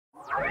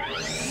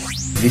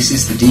This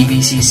is the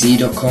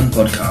DVCC.com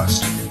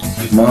podcast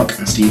with Mark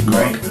and Steve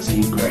Gray.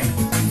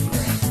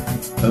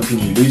 Helping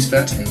you lose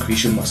fat and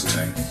increase your muscle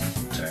tone.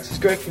 This is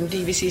Greg from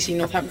DVCC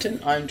Northampton.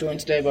 I'm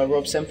joined today by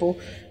Rob Semple.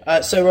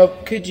 So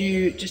Rob, could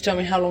you just tell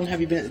me how long have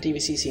you been at the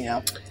DVCC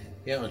now?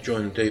 Yeah, I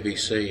joined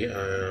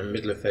DVC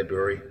middle of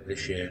February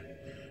this year,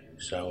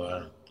 so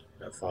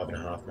about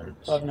 5.5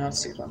 months. 5.5 to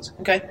 6 months.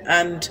 Okay,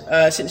 and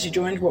since you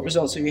joined, what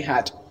results have you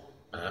had?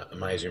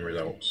 Amazing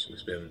results.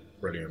 It's been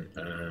brilliant.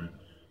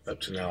 Up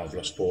to now, I've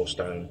lost 4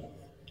 stone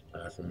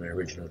from the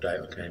original date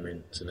I came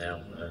in to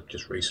now.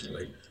 Just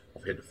recently,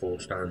 I've hit the 4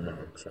 stone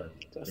mark. So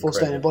 4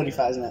 stone in body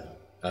fat, isn't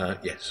it?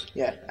 Yes.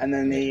 Yeah, and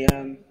then the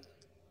I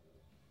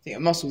think the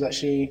muscles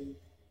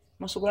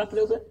muscle went up a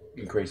little bit.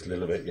 Increased a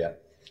little bit, yeah.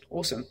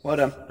 Awesome, well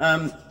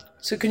done.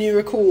 So can you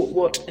recall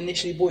what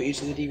initially brought you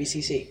to the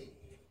DVCC?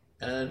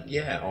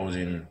 Yeah, I was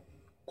in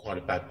quite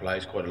a bad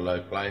place, quite a low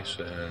place.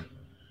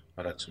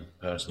 I'd had some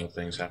personal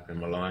things happen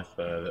in my life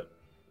that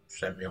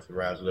sent me off the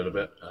rails a little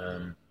bit.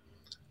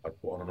 I'd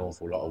put on an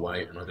awful lot of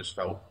weight and I just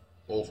felt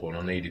awful and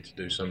I needed to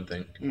do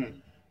something.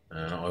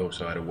 I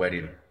also had a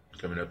wedding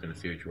coming up in the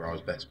future where I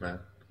was best man.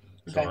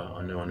 So Okay.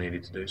 I knew I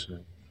needed to do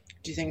something.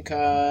 Do you think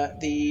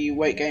the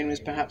weight gain was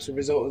perhaps a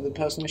result of the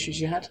personal issues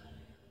you had?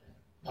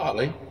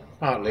 Partly.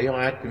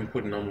 I had been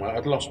putting on weight.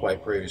 I'd lost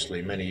weight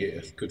previously,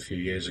 a good few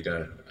years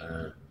ago.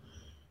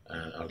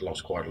 I'd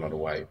lost quite a lot of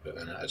weight, but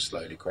then it had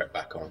slowly crept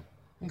back on.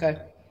 Okay.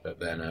 But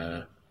then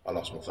I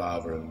lost my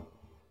father and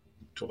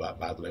took that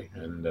badly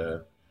and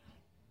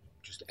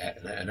just ate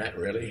and ate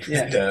really.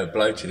 Yeah. And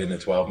bloated in the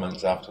 12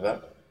 months after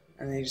that.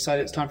 And then you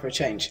decided it's time for a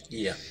change.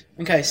 Yeah.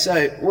 Okay,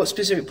 so what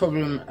specific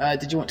problem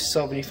did you want to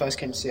solve when you first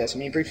came to see us? I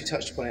mean, you briefly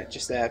touched upon it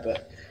just there,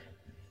 but...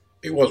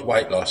 It was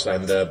weight loss,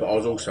 and but I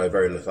was also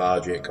very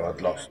lethargic.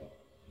 I'd lost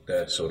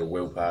the sort of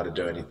willpower to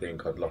do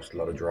anything. I'd lost a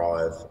lot of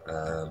drive.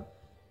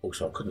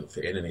 Also, I couldn't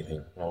fit in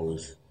anything. I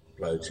was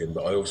bloating,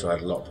 but I also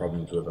had a lot of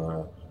problems with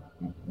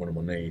one of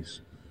my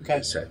knees, Okay.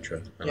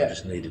 etc. And Yeah. I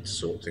just needed to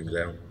sort things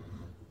out.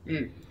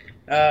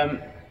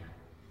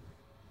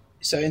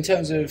 So in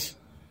terms of,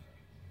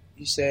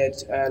 you said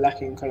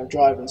lacking kind of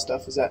drive and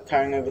stuff, is that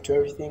carrying over to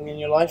everything in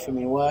your life? I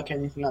mean, work,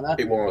 anything like that?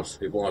 It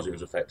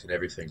was affecting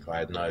everything. I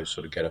had no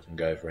sort of get up and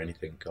go for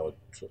anything. I'd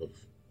sort of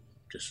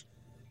just,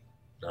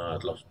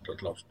 I'd lost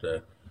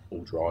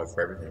all drive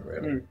for everything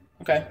really.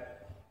 Okay.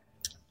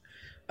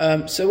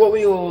 So what were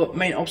your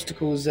main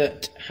obstacles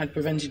that had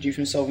prevented you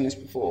from solving this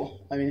before?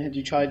 I mean, had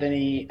you tried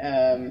any...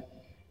 I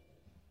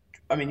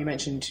mean, you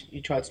mentioned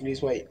you tried to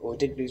lose weight, or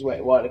did lose weight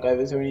a while ago.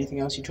 Was there anything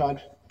else you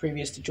tried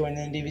previous to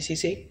joining the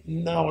DVCC?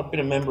 No, I'd been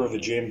a member of a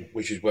gym,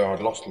 which is where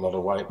I'd lost a lot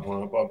of weight.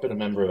 I've been a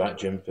member of that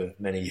gym for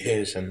many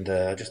years, and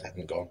I just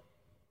haven't gone.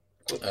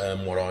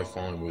 What I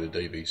find with the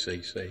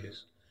DVCC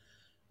is,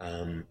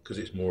 because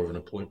it's more of an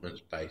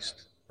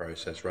appointments-based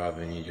process rather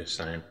than you just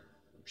saying,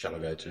 shall I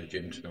go to the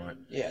gym tonight?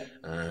 Yeah.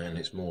 And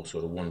it's more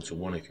sort of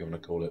one-to-one, if you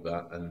want to call it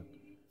that, and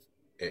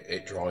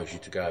it drives you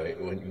to go.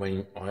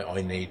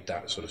 I need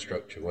that sort of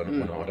structure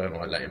when I don't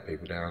like letting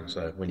people down.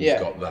 So when you've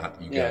got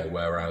that, you go.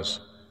 Whereas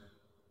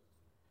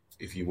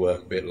if you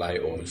work a bit late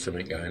or there's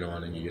something going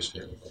on and you just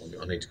think,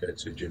 I need to go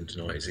to the gym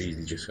tonight, it's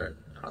easy. Just say,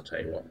 I'll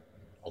tell you what,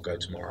 I'll go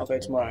tomorrow. I'll go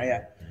tomorrow,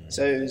 yeah.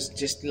 So it was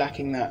just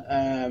lacking that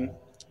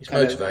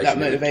Motivation. that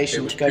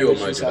motivation. It was to go pure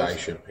push yourself.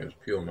 motivation. It was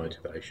pure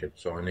motivation.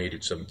 So I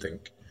needed something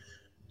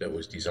that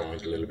was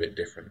designed a little bit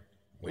different,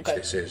 which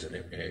this is, and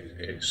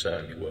it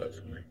certainly worked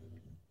for me.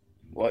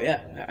 Well,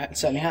 yeah, it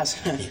certainly has.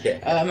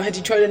 Yeah. Had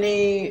you tried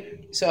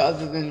any, so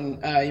other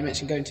than, you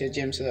mentioned going to a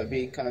gym, so that would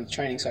be kind of the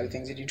training side of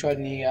things, had you tried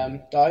any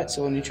diets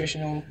or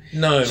nutritional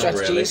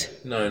strategies?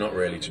 No, not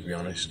really, to be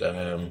honest.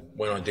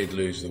 When I did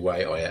lose the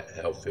weight, I ate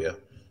healthier,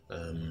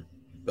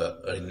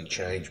 but I didn't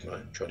change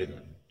much. I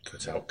didn't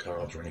cut out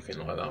carbs or anything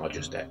like that. I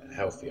just ate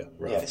healthier.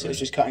 Yeah, so it was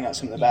just cutting out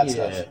some of the bad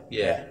stuff.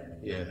 Yeah,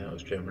 that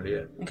was generally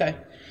it. Okay.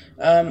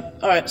 All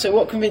right, so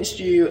what convinced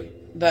you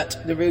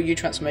that the Real You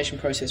transformation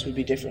process would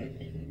be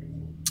different?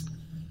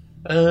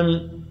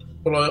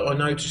 Well, I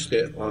noticed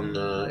it on.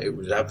 It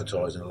was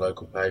advertised in a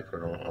local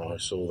paper, and I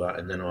saw that,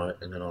 and then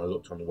I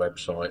looked on the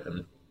website,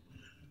 and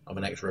I'm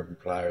an ex-rugby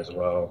player as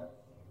well.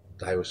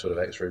 They were sort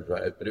of ex-rugby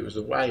players, but it was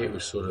the way it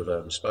was sort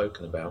of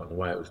spoken about and the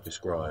way it was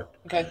described.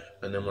 Okay.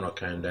 And then when I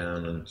came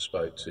down and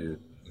spoke to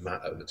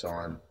Matt at the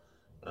time,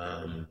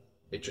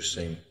 it just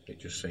seemed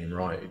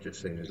right. It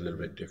just seemed a little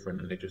bit different,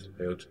 and it just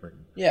appealed to me.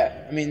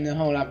 Yeah, I mean, the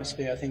whole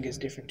atmosphere, I think, is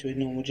different to a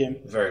normal gym.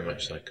 Very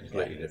much so,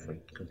 completely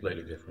different.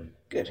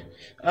 Good.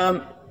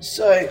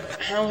 So,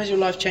 how has your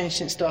life changed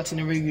since starting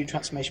the Real You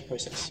transformation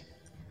process?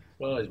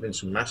 Well, there's been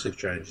some massive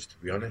changes, to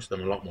be honest.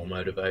 I'm a lot more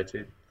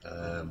motivated.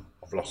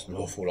 I've lost an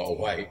awful lot of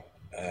weight,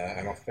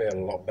 and I feel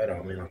a lot better.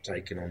 I mean, I've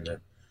taken on the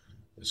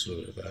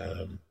sort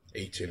of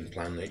eating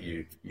plan that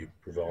you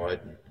provide,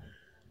 and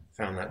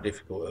found that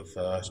difficult at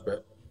first,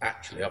 but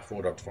actually I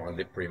thought I'd find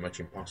it pretty much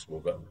impossible,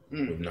 but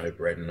with no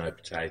bread and no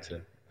potato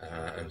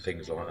and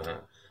things like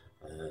that.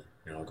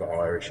 I've got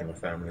Irish in my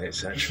family,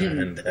 etc.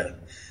 And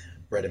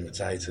bread and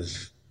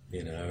potatoes,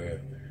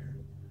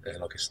 they're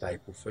like a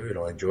staple food.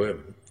 I enjoy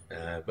them,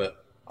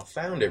 but I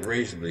found it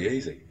reasonably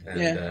easy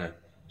and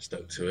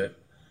stuck to it.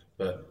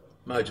 But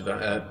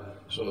motivate,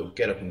 sort of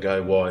get up and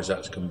go wise,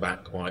 that's come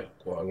back quite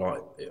a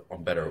lot.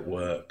 I'm better at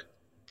work,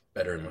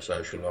 better in my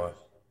social life.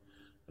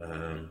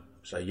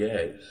 So yeah,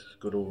 it's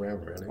good all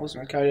round really.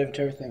 Awesome, I carried over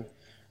to everything.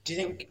 Do you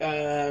think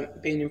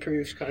being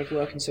improved kind of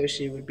working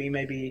socially would be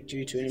maybe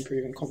due to an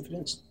improving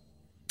confidence?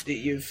 That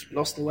you've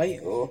lost the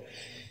weight, or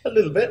a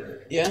little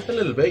bit? Yeah, a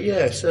little bit.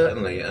 Yeah,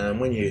 certainly.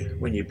 When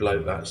you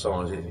blow that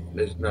size,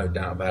 there's no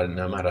doubt about it.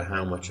 No matter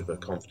how much of a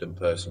confident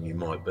person you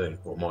might be,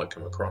 or might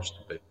come across to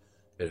be,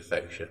 it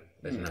affects you.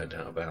 There's no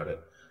doubt about it.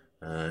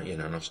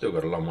 And I've still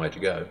got a long way to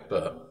go,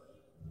 but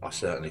I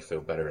certainly feel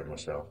better in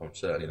myself. I'm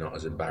certainly not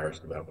as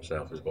embarrassed about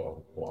myself as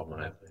what I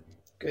may have been.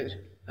 Good.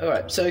 All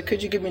right. So,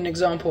 could you give me an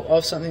example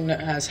of something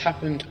that has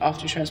happened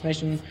after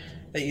transformation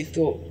that you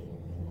thought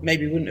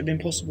maybe wouldn't have been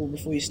possible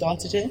before you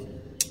started here?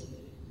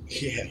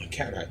 Yeah, I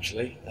can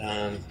actually.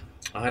 I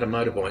had a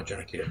motorbike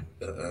jacket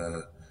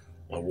that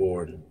I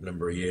wore a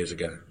number of years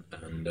ago,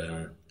 and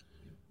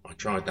I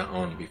tried that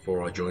on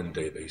before I joined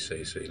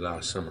DBCC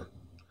last summer,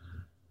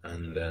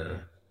 and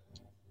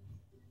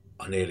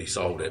I nearly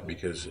sold it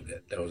because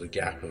there was a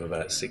gap of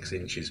about 6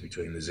 inches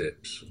between the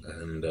zips,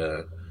 and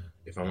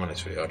if I'm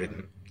honest with you, I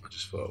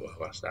just thought, well,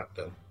 that's that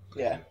done.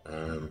 Yeah.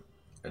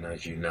 And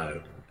as you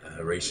know,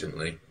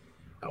 recently,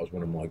 that was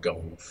one of my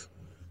goals,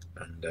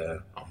 and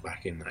I'm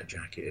back in that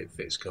jacket. It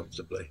fits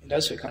comfortably. It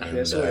does fit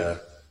comfortably.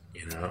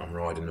 And I'm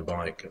riding the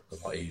bike a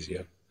lot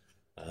easier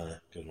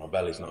because my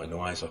belly's not in the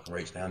way, so I can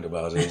reach the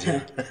handlebars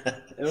easier.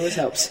 It always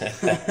helps.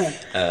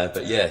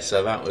 But yeah,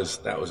 so that was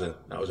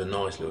a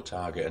nice little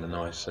target and a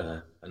nice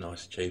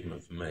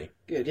achievement for me.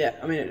 Good. Yeah.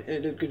 I mean,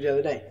 it looked good the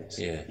other day.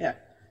 Yeah. Yeah.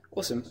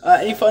 Awesome.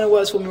 Any final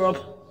words for me, Rob?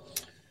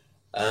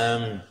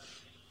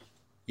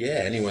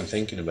 Yeah. Anyone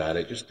thinking about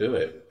it, just do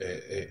it.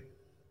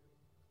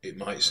 It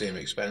might seem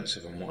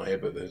expensive and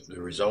whatever, but the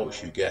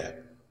results you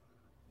get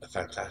are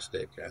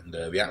fantastic, and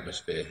the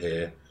atmosphere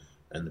here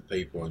and the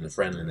people and the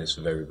friendliness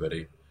of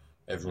everybody,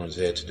 everyone's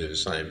here to do the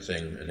same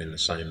thing and in the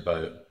same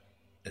boat,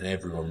 and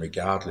everyone,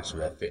 regardless of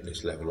their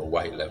fitness level or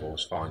weight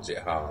levels, finds it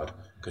hard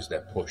because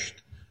they're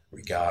pushed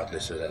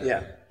regardless of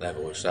their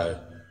level. So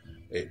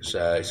it's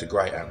a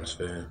great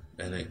atmosphere,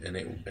 and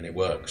it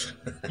works.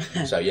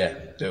 So yeah,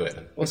 do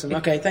it. Awesome.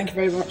 Okay, thank you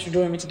very much for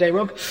joining me today,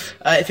 Rob.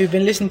 If you've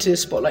been listening to the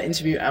Spotlight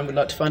interview and would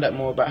like to find out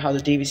more about how the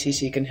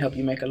DVCC can help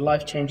you make a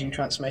life-changing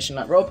transformation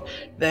like Rob,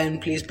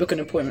 then please book an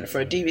appointment for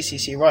a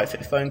DVCC Right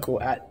Fit phone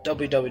call at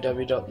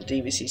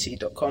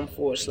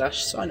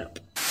www.thedvcc.com/sign-up.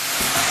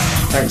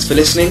 Thanks for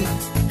listening.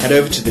 Head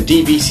over to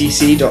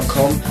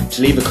thedvcc.com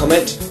to leave a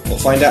comment or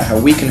find out how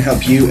we can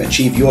help you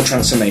achieve your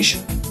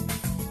transformation.